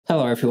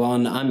Hello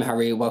everyone, I'm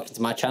Harry, welcome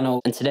to my channel,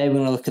 and today we're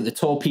going to look at the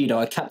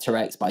Torpedo Captor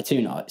X by Two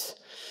Nights.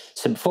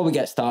 So before we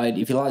get started,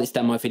 if you like this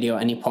demo video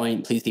at any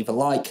point, please leave a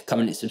like,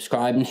 comment and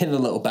subscribe, and hit the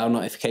little bell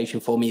notification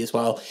for me as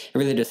well. It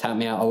really does help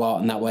me out a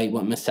lot, and that way you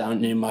won't miss out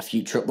on my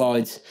future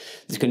uploads.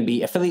 There's going to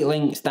be affiliate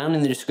links down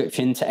in the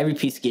description to every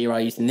piece of gear I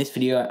used in this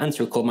video and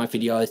to record my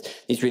videos.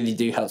 These really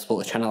do help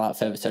support the channel out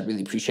further, so I'd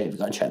really appreciate if you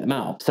go and check them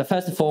out. So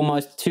first and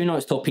foremost, Two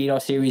Nights Torpedo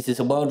series is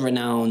a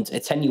world-renowned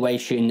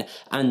attenuation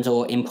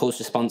and/or impulse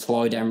response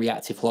loader and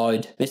reactive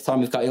load. This time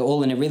we've got it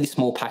all in a really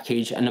small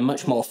package and a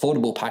much more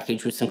affordable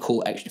package with some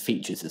cool extra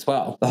features as well.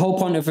 The whole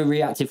point of a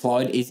reactive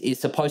load is it's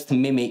supposed to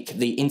mimic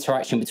the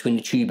interaction between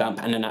a tube amp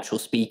and an actual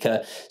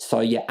speaker, so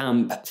your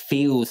amp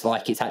feels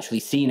like it's actually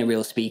seeing a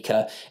real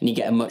speaker and you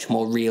get a much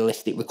more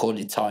realistic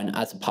recorded tone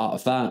as a part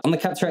of that. On the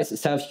Captor X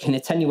itself, you can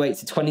attenuate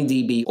to 20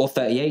 dB or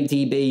 38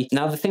 dB.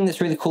 Now the thing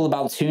that's really cool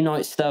about Two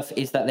Nights stuff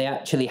is that they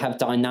actually have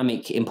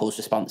dynamic impulse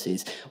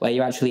responses, where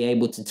you're actually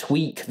able to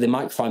tweak the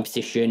microphone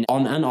position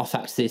on and off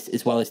axis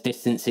as well as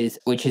distances,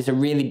 which is a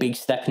really big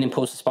step in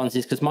impulse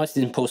responses, because most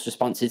impulse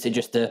responses are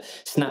just a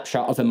snapshot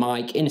of a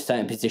mic in a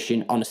certain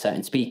position on a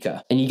certain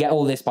speaker. And you get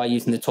all this by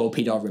using the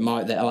Torpedo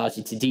remote that allows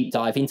you to deep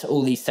dive into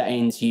all these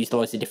settings, use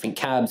loads of different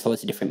cabs,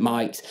 loads of different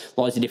mics,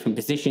 loads of different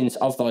positions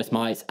of those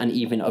mics, and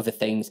even other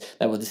things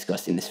that we'll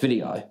discuss in this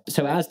video.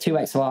 So it has two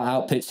XLR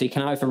outputs, so you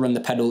can either run the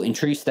pedal in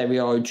true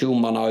stereo, dual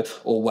mono,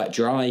 or wet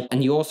dry.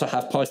 And you also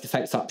have post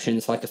effects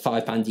options like a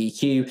 5-band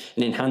EQ,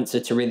 an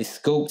enhancer to really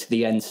sculpt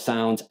the end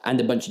sound,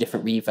 and a bunch of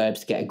different reverbs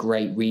to get a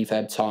great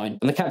reverb tone.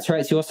 On the Captor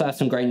X, you also have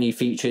some great new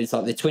features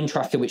like the twin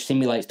tracker, which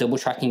simulates double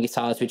tracking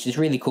guitars, which is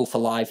really cool for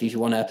live if you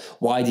want to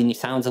widen your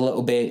sounds a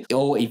little bit,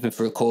 or even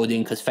for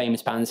recording, because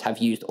famous bands have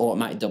used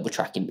automatic double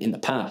tracking in the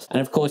past.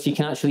 And of course, you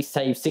can actually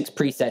save 6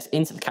 presets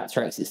into the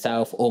Captor X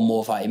itself or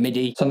more via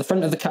MIDI. So on the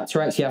front of the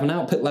Captor X, you have an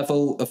output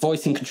level, a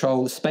voicing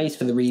control, space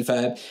for the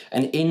reverb,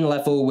 an in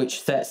level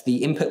which sets the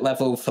input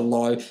level for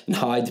low and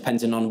high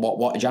depending on what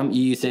wattage amp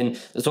you're using.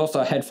 There's also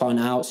a headphone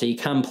out, so you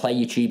can play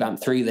your tube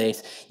amp through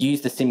this,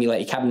 use the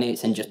simulated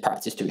cabinets and just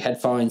practice through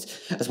headphones,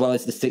 as well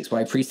as the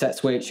 6-way preset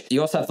switch.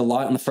 You also have the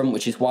light on the front,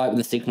 which is white when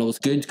the signal's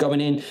good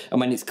going in, and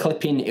when it's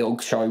clipping it'll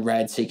show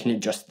red, so you can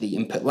adjust the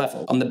input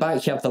level. On the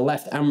back you have the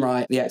left and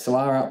right, the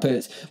XLR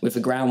outputs with the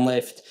ground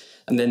lift,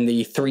 and then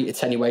the 3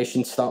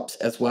 attenuation stops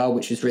as well,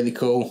 which is really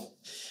cool,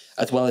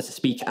 as well as the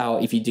speaker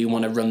out if you do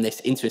want to run this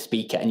into a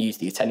speaker and use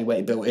the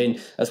attenuator built in,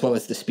 as well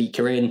as the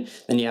speaker in.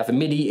 Then you have a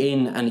MIDI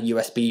in and a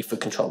USB for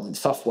controlling the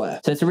software.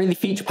 So it's a really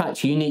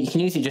feature-packed unit. You can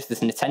use it just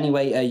as an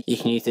attenuator, you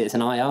can use it as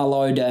an IR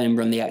loader and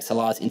run the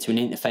XLRs into an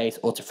interface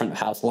or to front of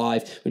house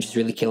live, which is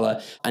really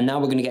killer. And now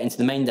we're going to get into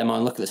the main demo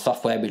and look at the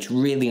software, which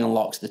really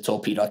unlocks the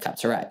Torpedo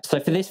Captor X. So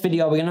for this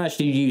video, we're going to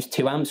actually use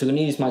 2 amps. We're going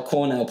to use my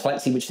Cornell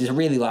Plexi, which is a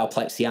really loud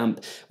Plexi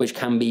amp, which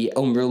can be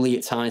unruly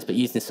at times, but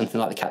using something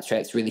like the Captor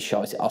X really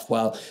shows it off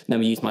well. Then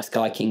we use my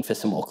Sky King for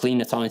some more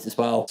cleaner tones as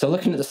well. So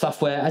looking at the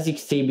software, as you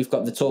can see, we've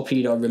got the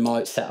Torpedo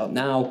remote set up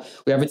now.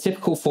 We have a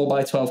typical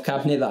 4x12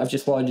 cabinet that I've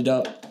just loaded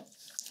up.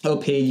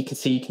 Up here you can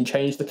see you can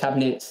change the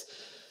cabinets.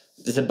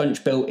 There's a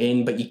bunch built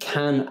in, but you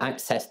can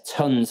access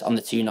tons on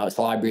the Two Nights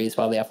library as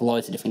well. They have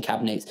loads of different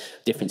cabinets,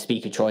 different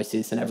speaker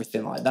choices and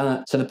everything like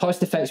that. So the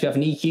post effects, we have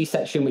an EQ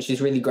section, which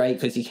is really great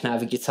because you can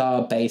have a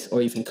guitar, bass,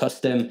 or even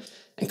custom.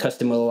 And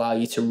custom will allow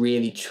you to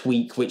really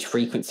tweak which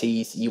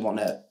frequencies you want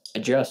to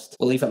adjust.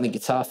 We'll leave it on the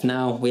guitar for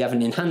now. We have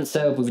an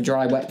enhancer with a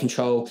dry wet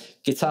control,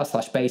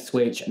 guitar/bass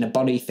switch, and a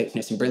body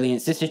thickness and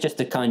brilliance. This is just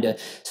to kind of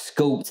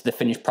sculpt the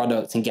finished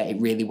product and get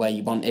it really where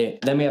you want it.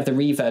 Then we have the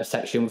reverb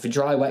section with a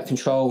dry wet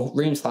control,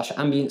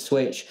 room/ambient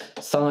switch,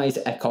 size,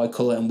 echo,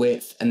 color and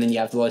width, and then you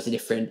have loads of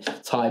different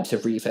types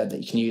of reverb that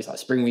you can use, like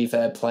spring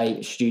reverb,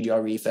 plate, studio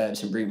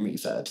reverbs and room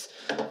reverbs.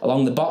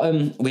 Along the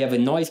bottom we have a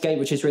noise gate,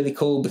 which is really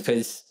cool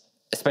because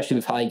especially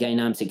with high gain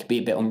amps, it can be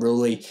a bit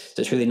unruly, so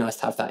it's really nice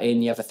to have that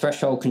in. You have a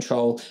threshold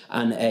control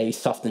and a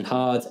soft and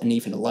hard, and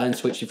even a learn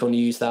switch if you want to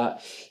use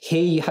that.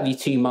 Here you have your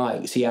 2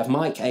 mics, so you have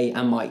mic A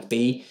and mic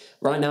B.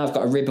 Right now I've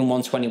got a Ribbon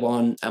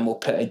 121 and we'll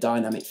put a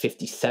Dynamic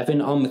 57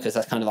 on because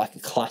that's kind of like a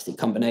classic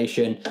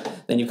combination.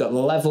 Then you've got the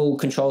level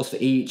controls for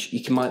each.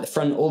 You can mic the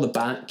front or the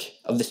back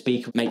of the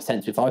speaker, makes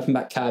sense with open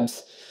back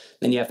cabs.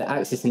 Then you have the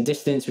axis and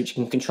distance, which you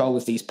can control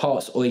with these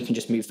pots, or you can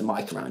just move the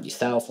mic around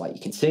yourself like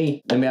you can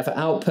see. Then we have an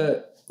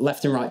output,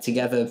 left and right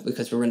together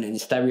because we're running in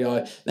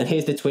stereo. Then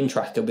here's the twin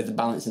tracker with the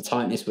balance and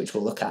tightness, which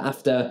we'll look at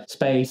after,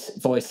 space,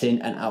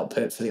 voicing and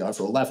output for the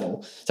overall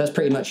level. So that's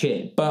pretty much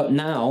it. But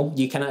now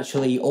you can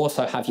actually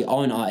also have your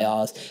own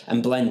IRs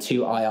and blend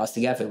 2 IRs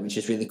together, which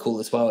is really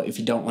cool as well if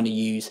you don't want to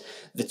use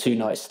the Two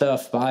Nights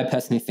stuff. But I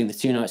personally think the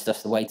Two Nights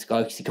stuff's the way to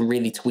go because you can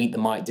really tweak the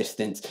mic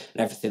distance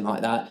and everything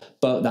like that.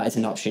 But that is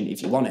an option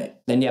if you want it.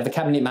 Then you have the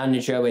cabinet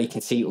manager where you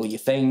can see all your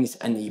things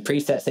and your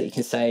presets that you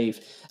can save,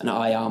 and an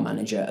IR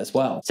manager as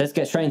well. So let's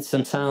get straight into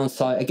some sounds.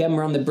 So again,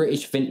 we're on the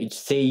British Vintage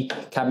C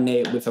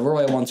cabinet with a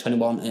Royal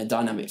 121 and a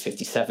Dynamic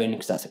 57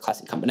 because that's a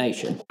classic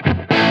combination.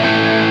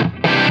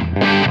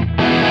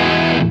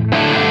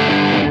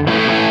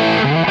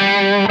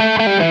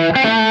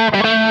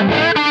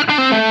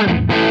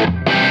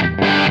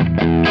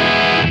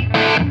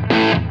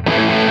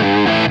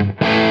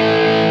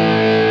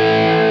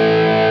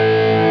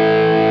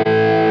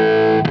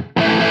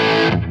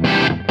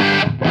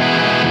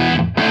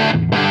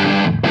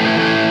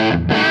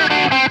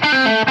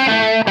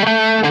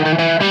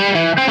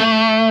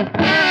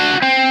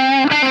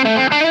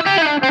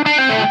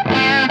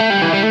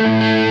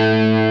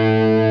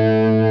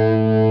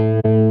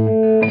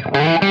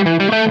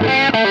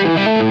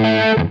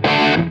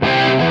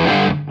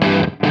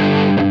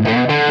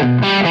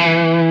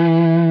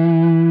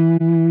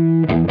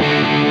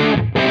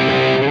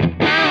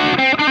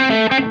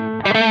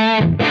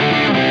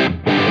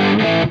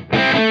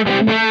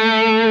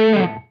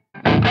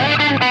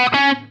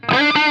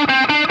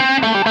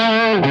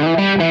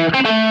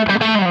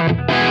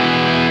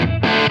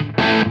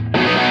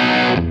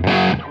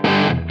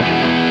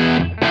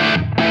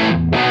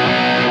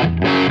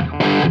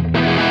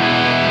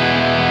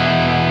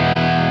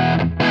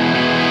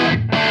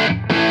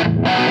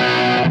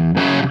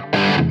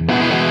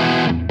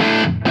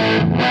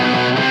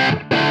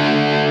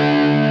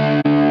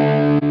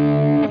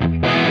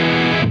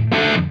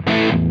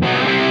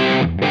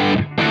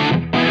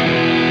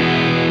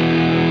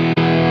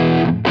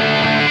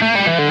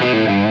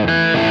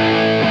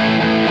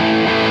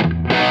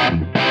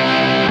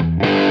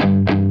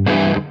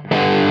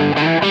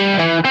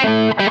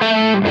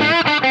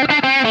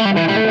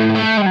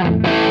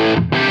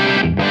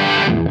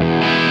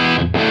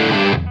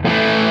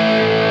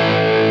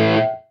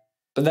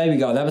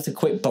 go, that was a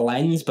quick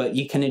blend, but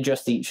you can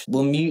adjust each.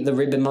 We'll mute the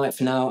ribbon mic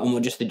for now, and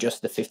we'll just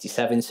adjust the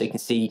 57 so you can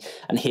see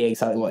and hear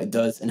exactly what it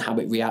does and how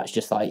it reacts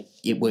just like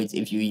it would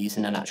if you were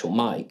using an actual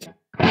mic.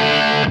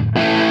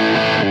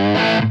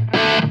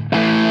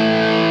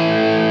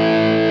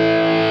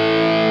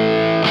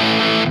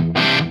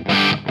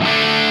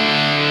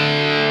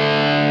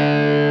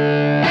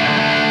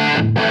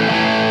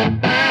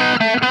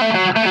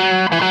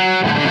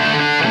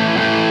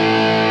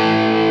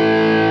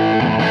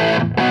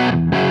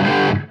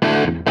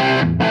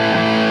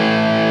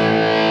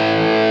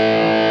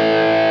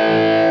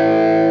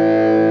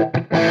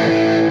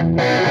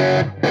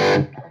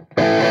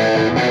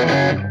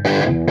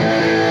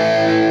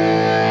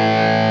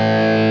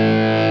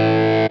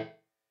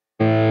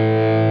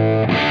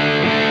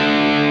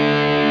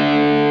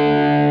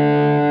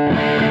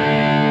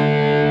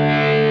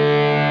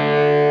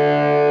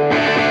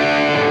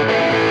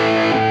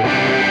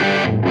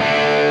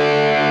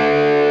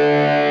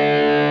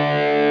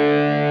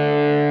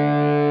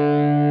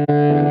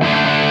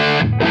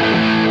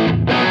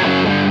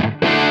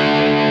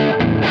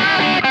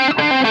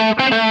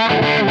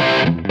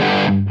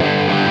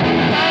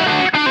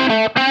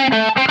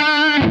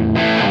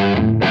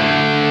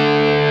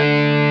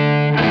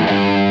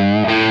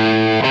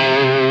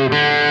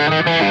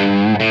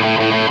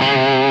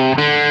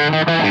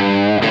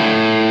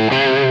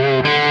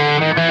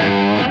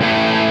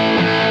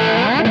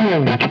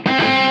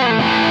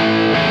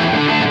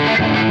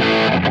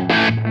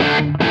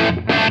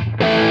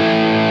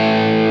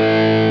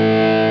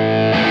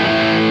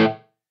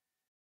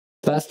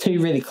 That's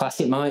two really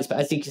classic mics, but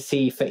as you can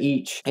see, for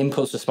each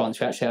impulse response,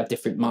 we actually have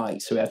different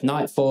mics. So we have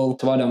Nightfall,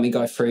 so why don't we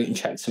go through and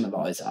check some of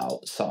those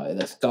out? So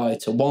let's go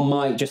to one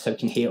mic just so we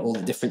can hear all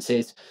the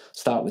differences.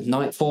 Start with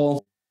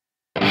Nightfall.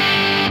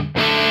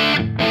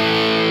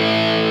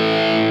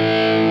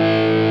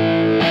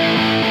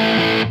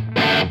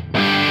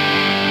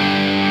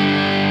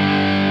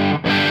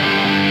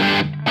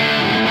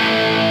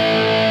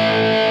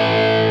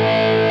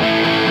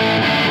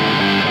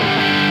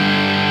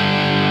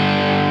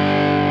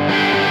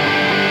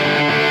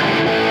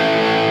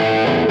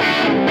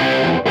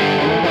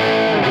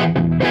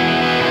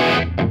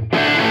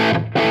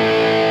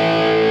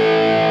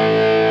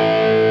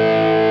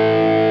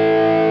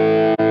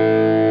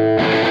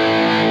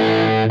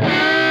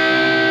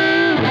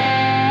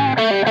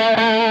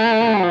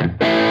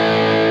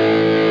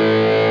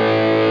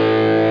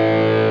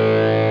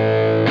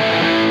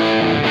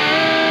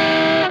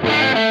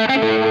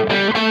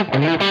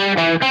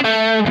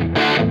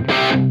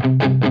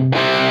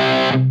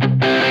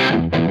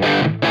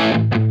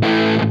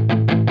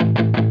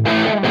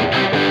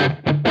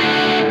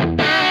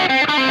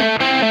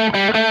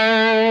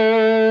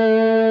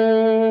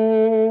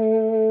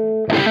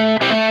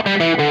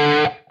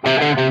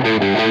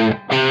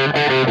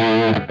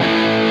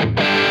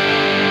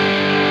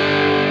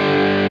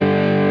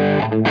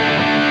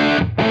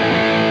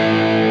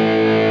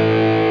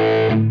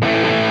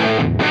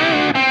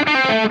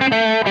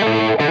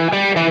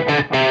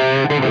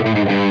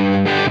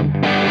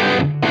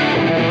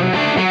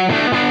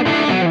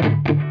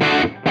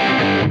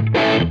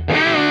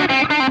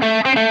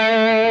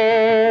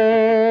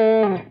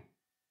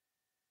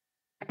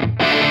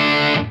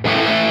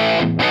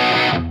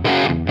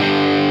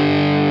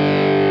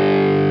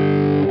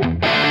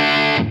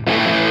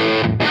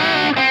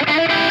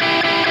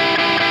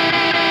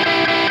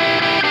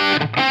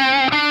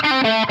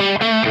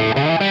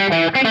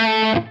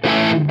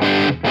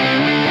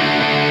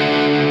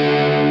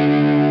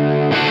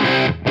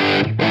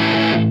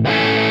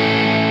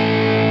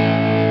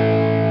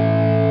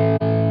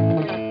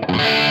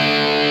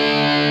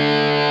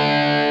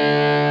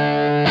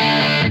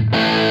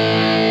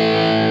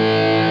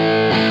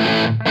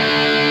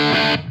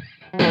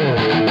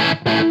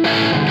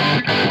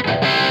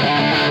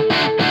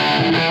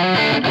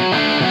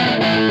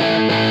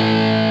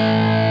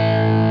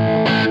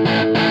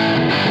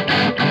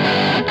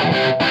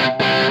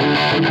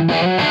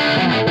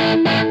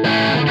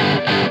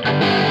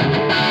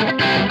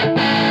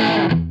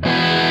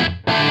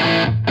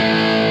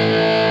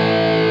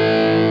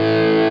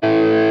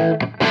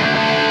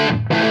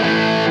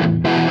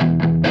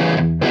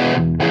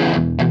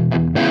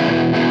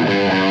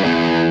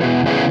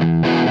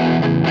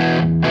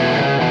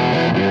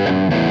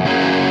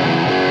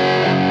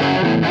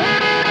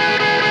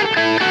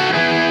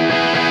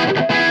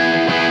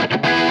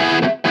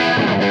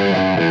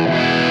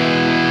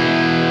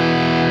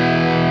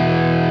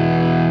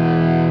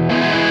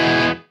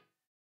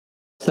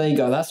 So there you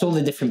go, that's all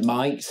the different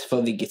mics for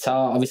the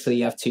guitar. Obviously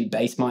you have two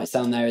bass mics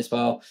down there as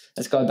well.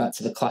 Let's go back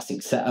to the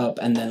classic setup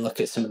and then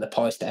look at some of the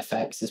post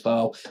effects as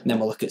well. And then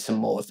we'll look at some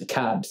more of the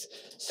cabs.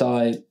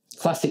 So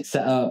classic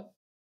setup,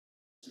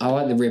 I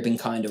like the ribbon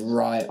kind of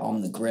right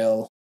on the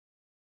grill.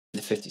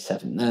 The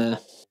 57 there.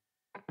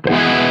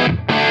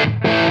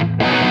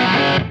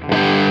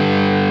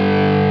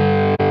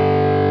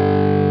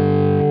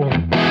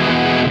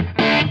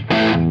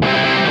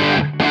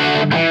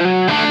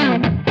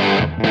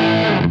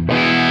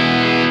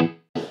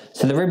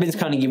 So the ribbon's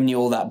kind kind of giving you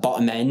all that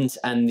bottom end,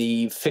 and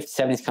the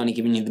 57 is kind of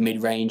giving you the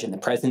mid-range and the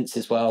presence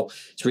as well.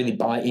 It's really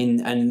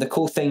biting, and the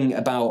cool thing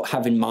about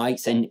having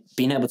mics and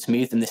being able to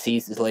move them this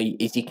easily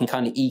is you can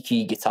kind of EQ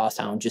your guitar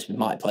sound just with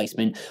mic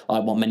placement,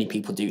 like what many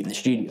people do in the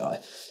studio.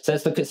 So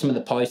let's look at some of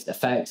the post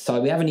effects.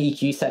 So we have an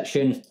EQ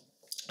section,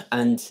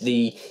 and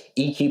the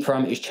EQ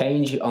parameters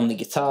change on the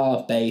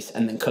guitar, bass,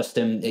 and then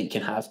custom that you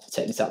can have to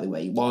take exactly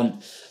where you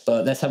want.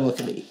 But let's have a look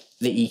at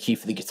the EQ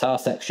for the guitar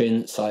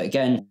section. So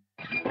again,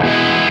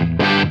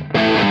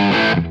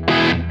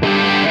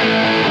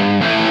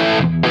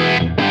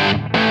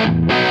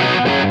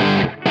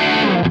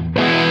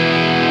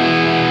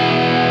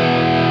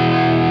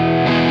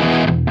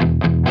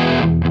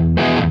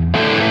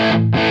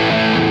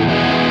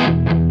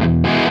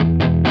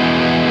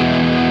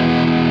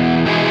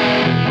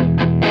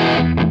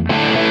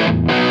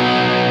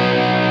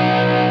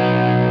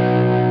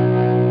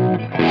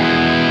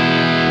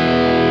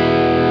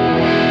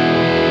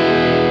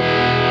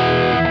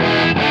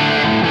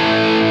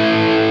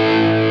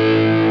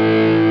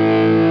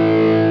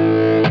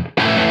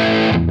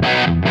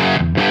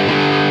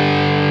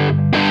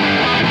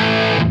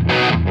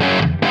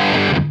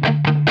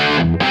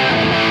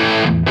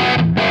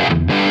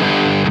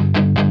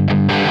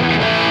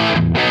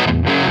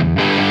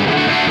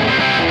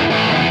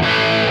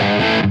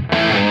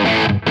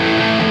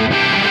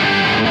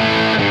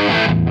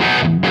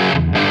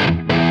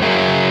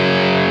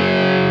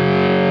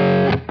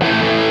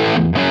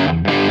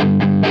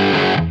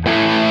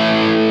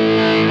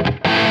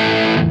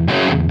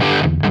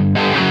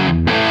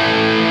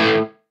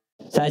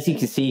 as you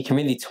can see, you can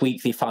really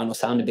tweak the final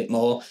sound a bit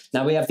more.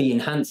 Now we have the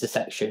enhancer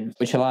section,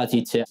 which allows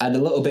you to add a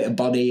little bit of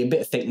body, a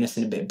bit of thickness,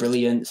 and a bit of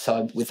brilliance.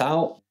 So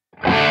without.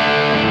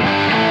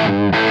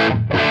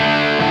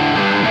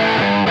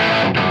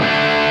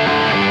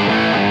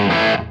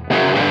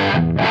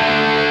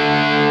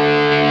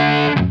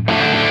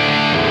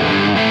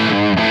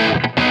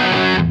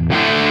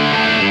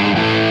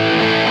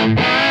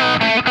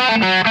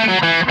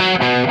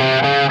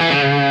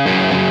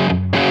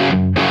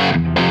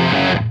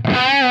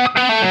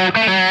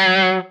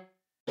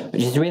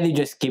 Which is really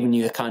just giving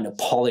you a kind of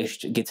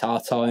polished guitar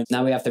tone.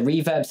 Now we have the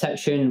reverb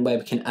section where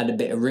we can add a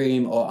bit of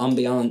room or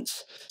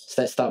ambiance.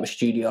 So let's start with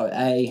Studio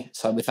A,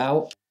 so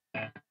without.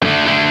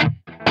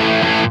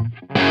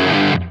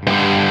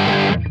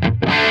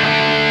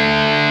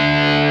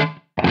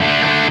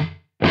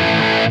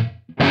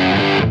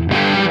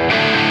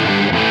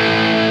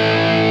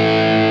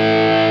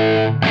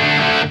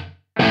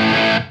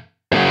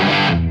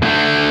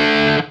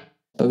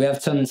 But we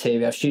have tons here.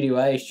 We have Studio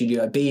A,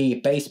 Studio B,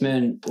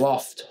 basement,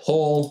 loft,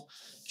 hall.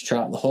 Let's try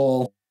out the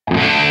hall.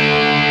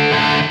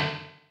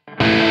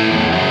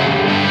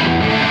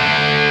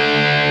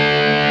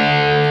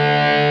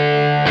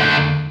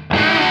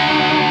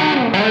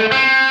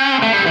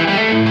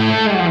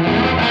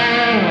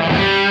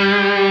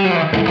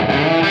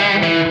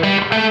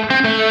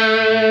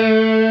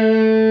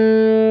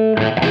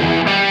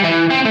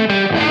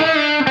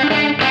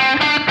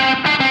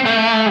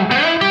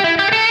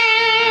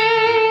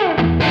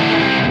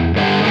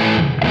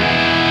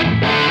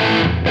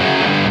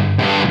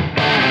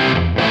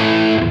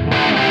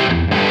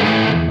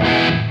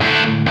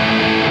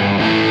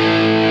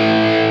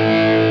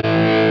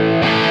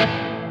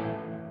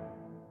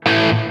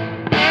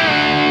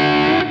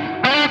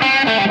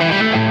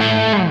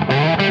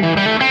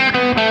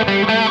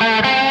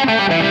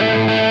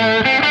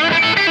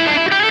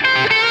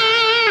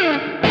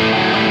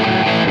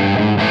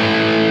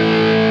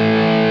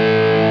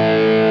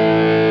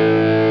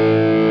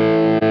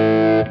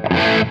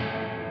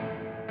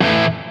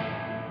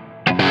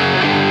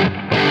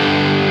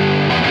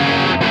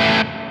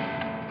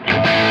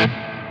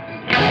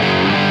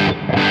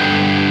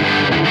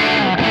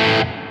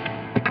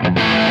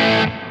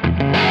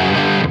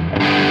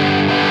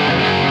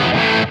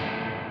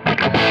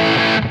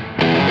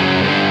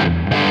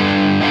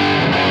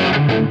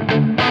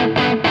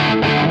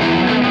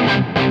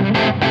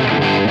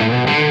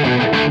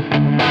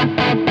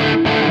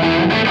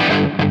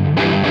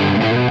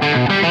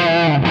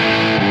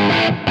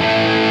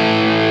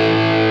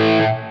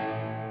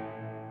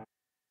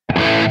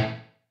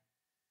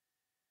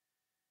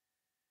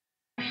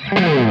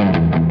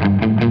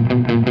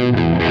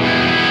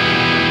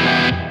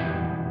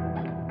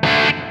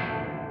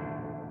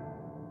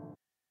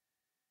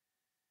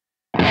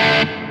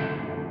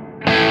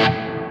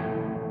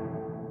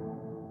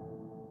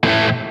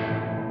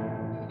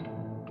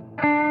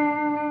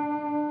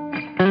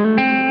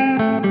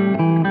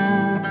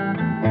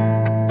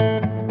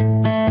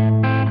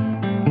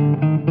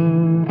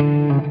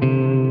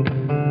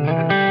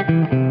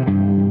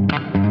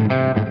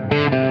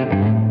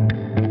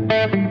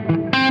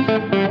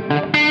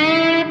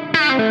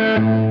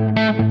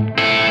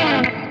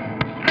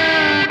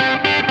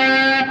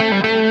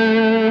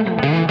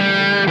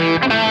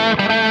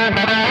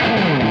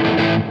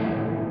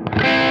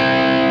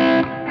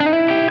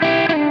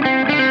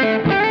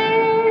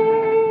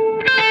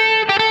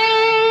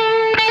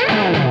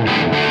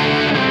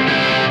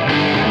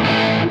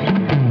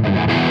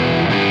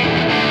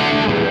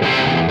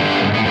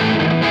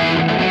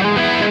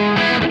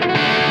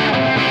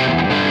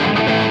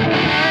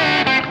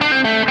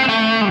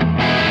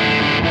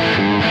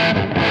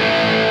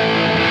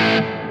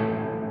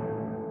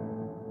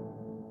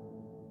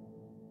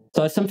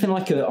 So it's something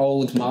like an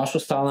old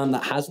Marshall style amp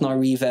that has no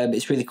reverb.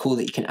 It's really cool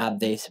that you can add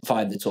this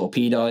via the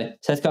Torpedo.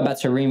 So let's go back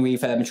to Room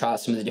Reverb and try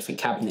out some of the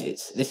different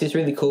cabinets. This is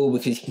really cool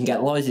because you can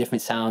get loads of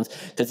different sounds,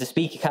 because the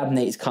speaker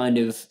cabinet is kind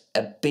of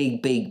a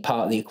big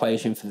part of the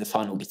equation for the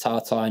final guitar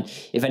tone.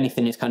 If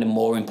anything, it's kind of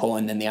more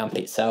important than the amp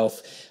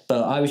itself.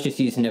 But I was just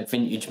using a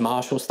vintage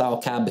Marshall style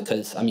cab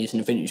because I'm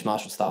using a vintage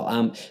Marshall style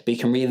amp, but you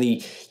can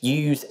really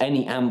use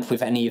any amp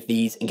with any of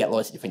these and get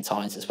loads of different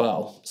tones as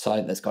well. So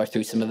let's go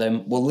through some of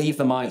them. We'll leave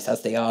the mics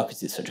as they are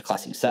because it's such a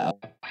classic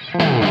setup.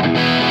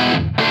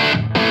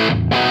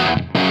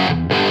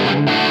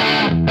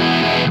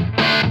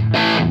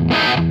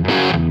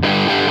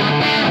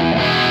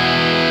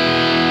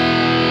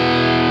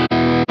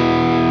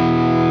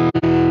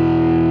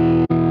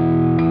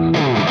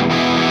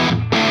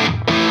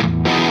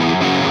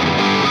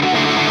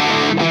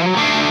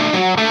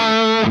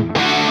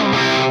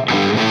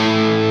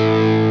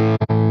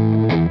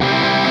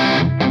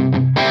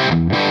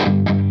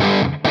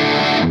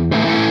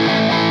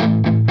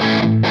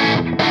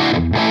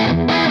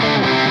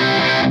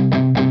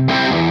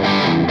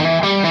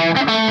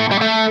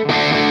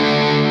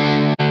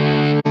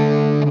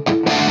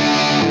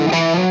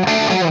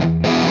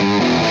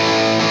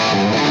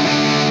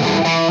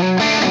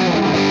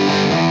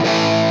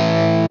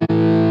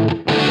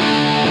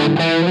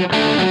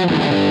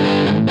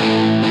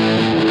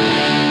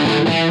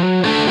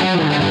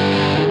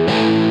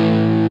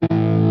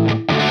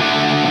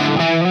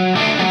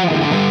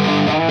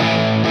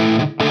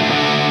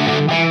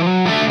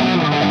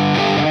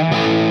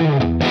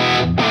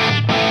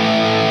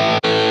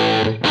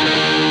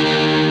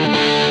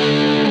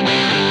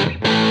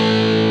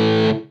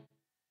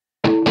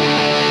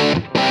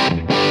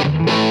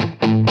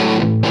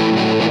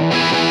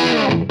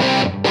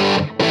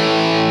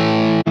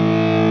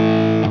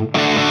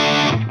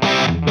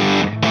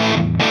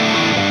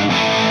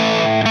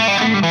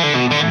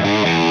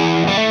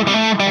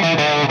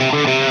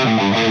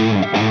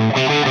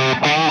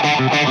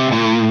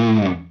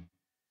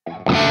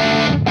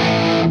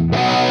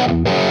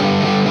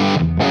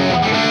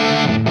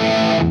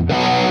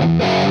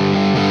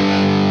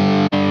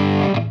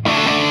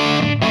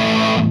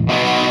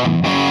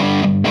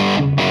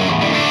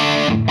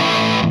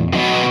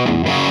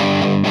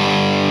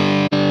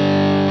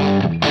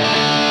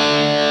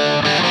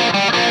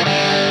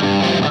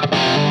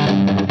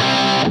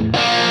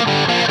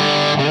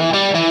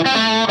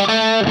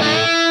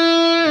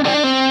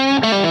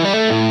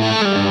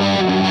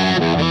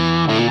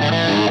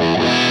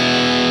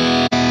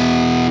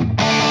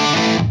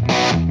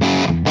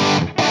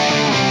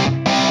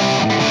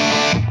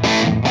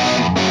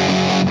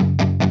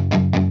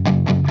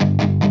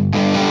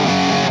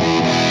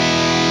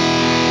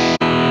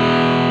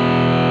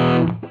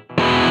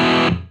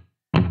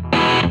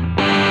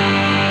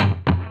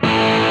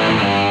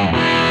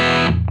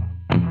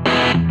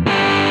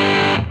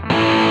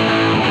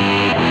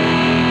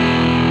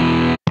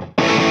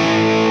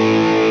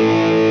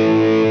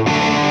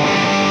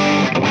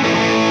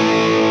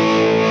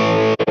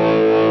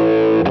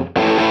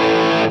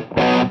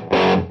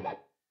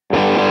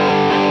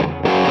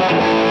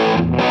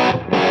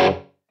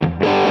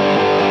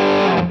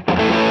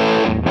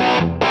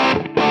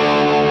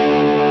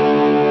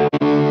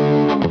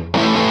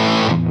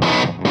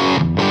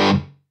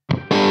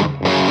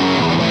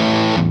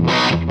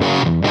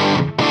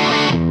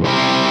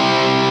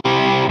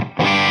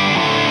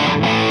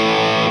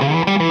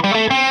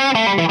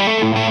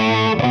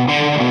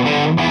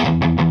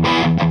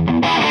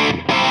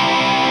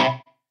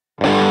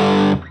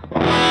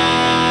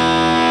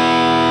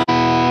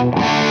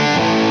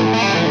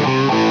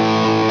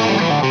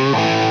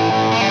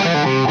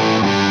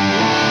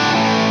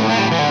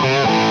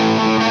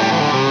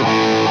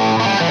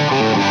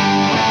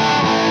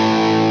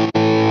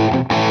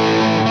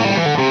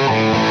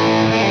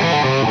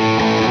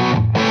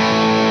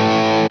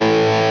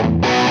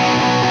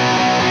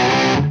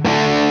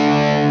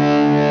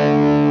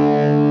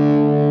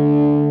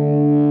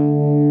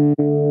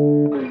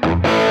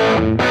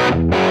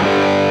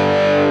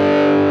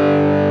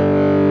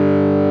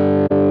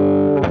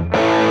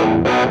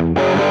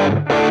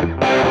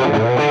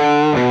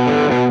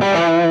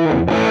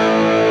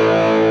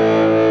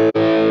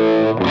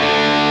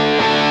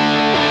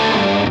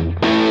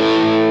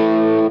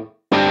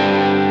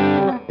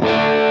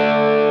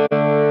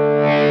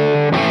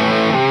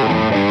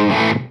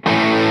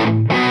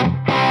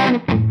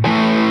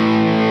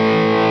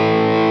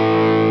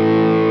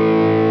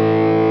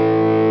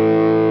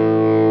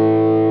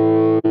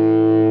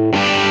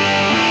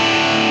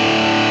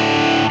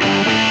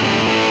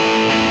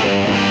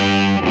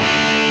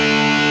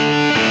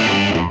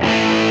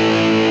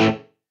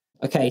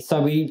 Okay,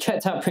 so we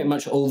checked out pretty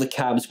much all the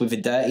cabs with a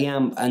dirty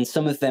amp, and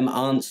some of them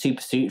aren't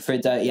super suited for a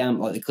dirty amp,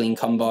 like the clean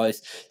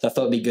combos. So I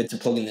thought it'd be good to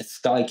plug in the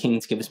Sky King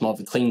to give us more of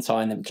a clean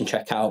tone that we can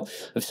check out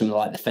with some of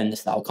like the Fender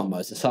style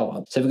combos and so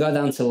on. So if we go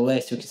down to the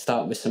list, we can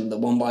start with some of the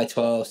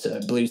 1x12, so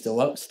Blues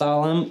Deluxe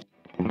style amp.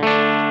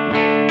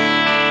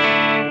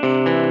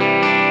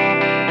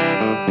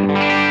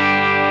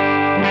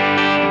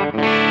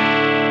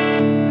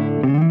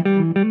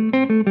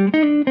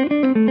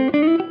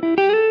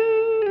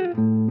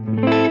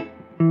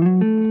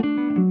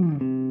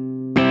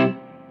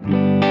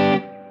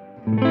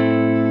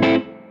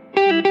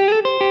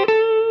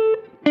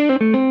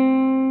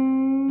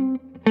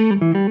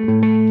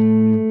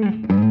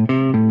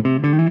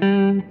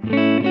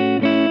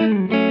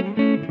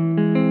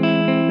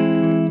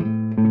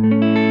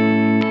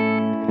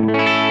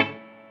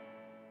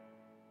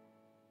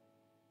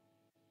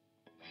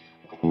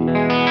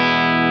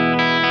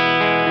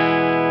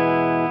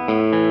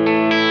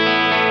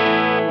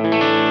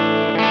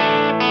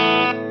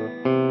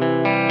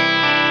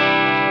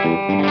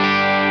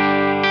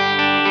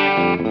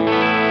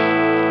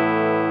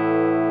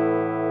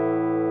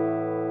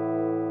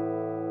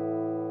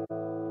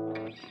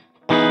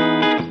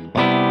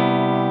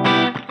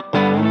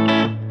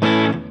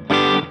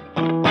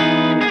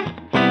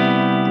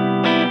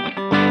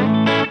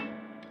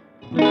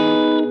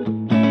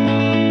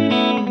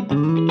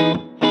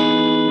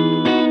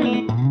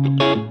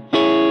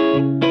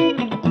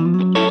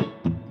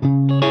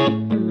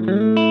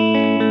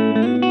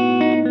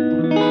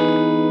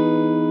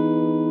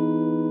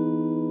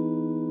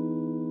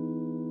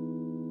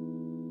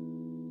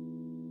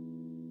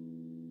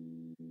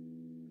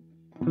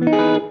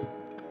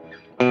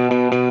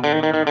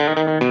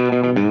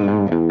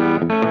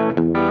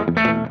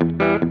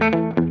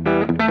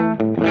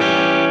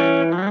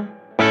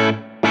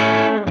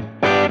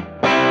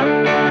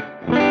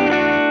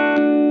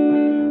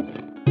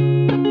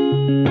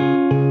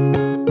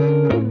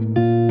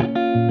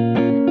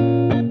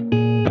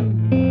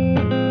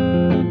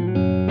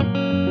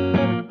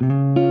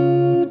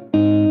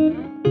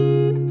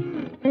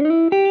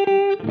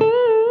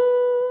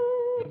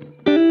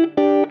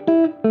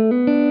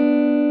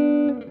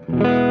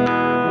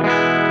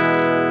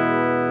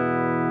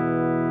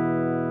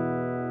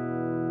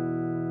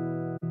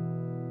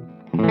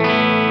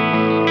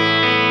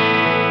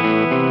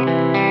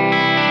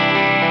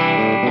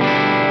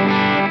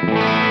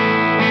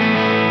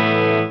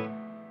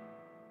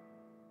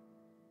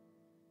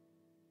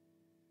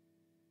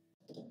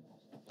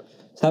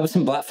 So that was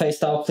some blackface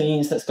style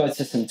cleans. Let's go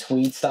to some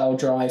tweed style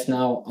drive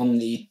now on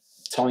the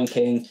Time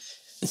King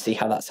and see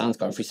how that sounds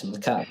going through some of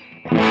the cab.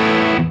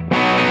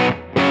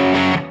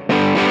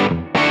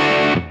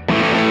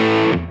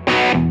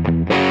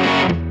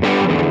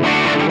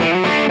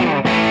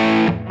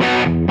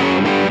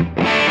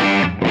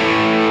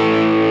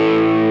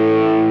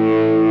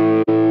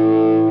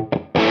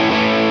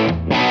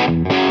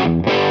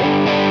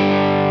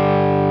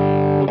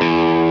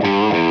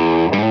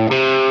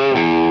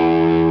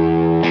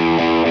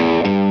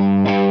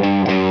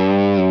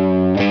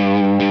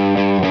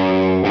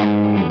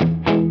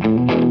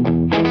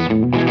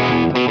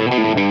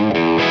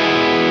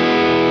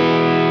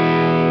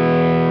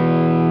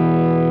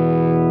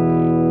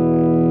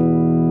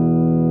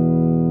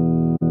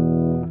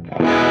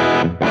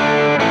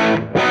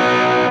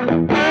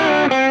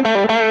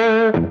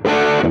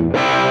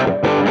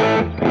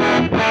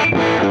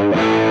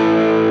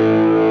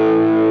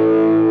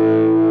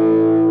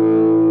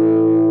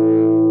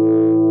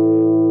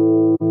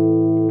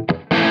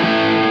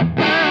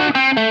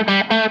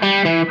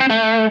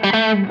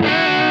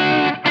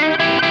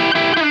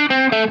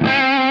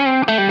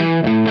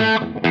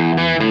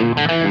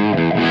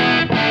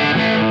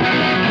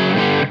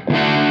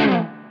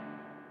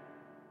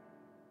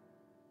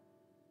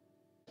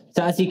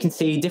 So as you can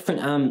see,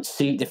 different amps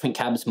suit different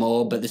cabs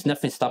more, but there's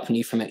nothing stopping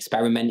you from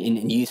experimenting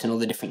and using all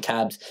the different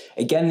cabs.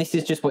 Again, this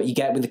is just what you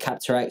get with the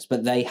Captor X,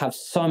 but they have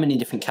so many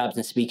different cabs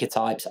and speaker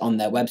types on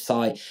their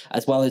website,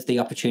 as well as the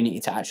opportunity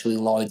to actually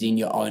load in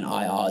your own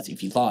IRs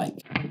if you like.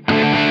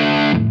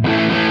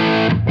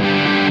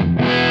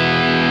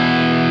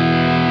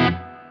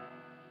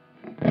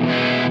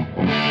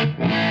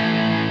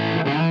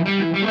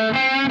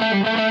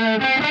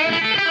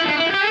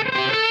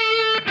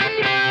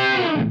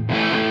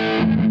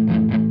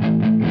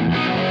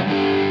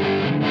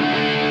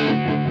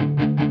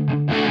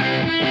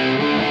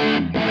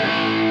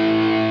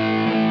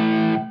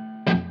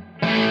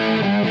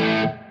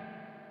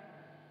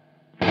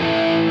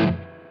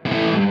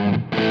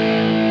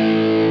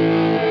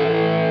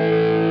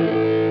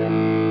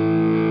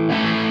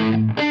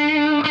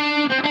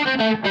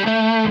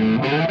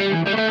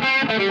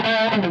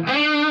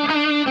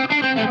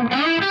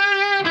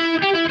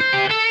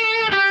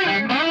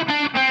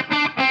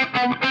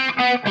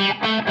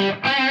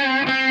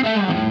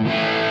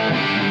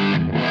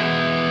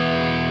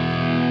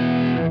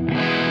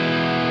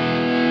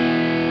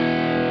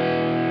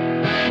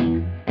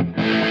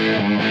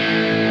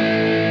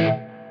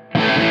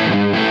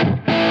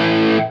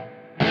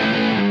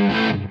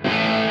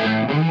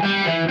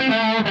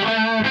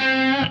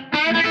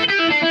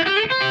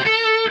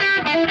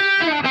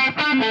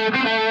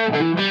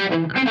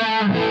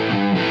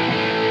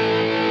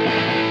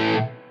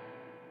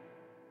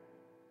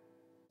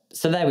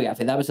 So there we have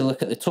it. That was a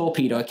look at the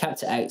Torpedo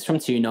Captor X from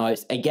 2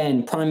 Notes.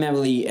 Again,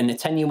 primarily an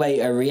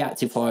attenuator,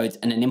 reactive loads,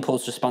 and an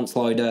impulse response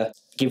loader,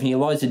 giving you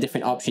loads of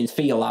different options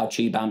for your loud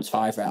tube amps for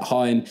either at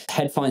home,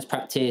 headphones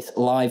practice,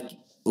 live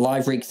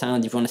rig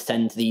sound if you want to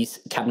send these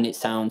cabinet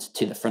sounds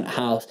to the front of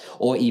house,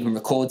 or even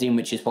recording,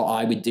 which is what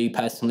I would do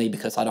personally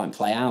because I don't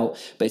play out.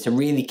 But it's a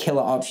really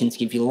killer option to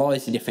give you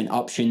loads of different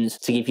options,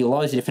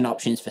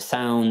 for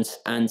sounds,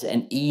 and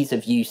an ease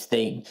of use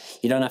thing.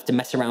 You don't have to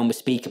mess around with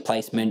speaker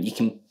placement. You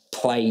can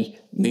play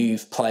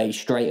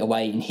straight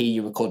away and hear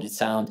your recorded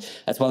sound,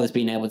 as well as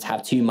being able to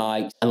have 2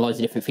 mics and loads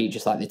of different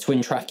features like the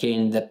twin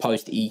tracking, the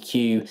post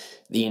EQ,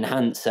 the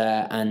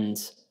enhancer,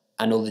 and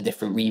all the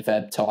different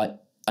reverb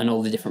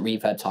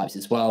types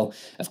as well.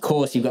 Of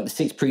course, you've got the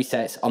 6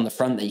 presets on the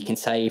front that you can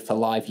save for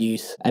live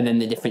use, and then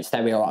the different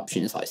stereo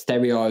options like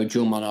stereo,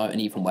 dual mono, and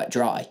even wet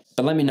dry.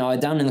 But let me know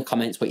down in the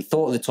comments what you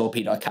thought of the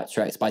Torpedo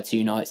Captor X by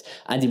 2 Notes,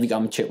 and if you got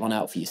to check one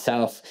out for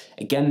yourself.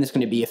 Again, there's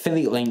going to be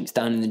affiliate links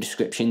down in the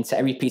description to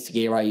every piece of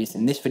gear I used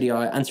in this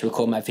video and to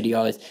record my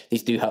videos.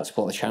 These do help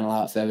support the channel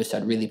out further, so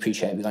I'd really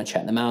appreciate if you go and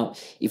check them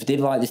out. If you did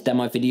like this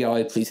demo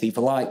video, please leave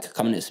a like,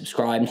 comment and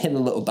subscribe, and hit the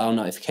little bell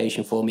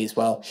notification for me as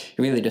well.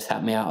 It really does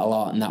help me out a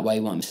lot, and that way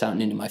you won't miss out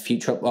on any of my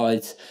future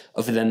uploads.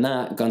 Other than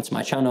that, go onto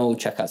my channel,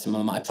 check out some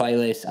of my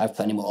playlists. I have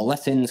plenty more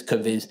lessons,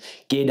 covers,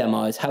 gear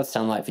demos, how to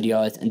sound like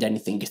videos, and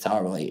anything guitar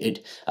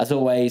related. As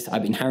always,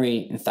 I've been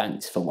Harry, and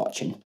thanks for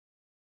watching.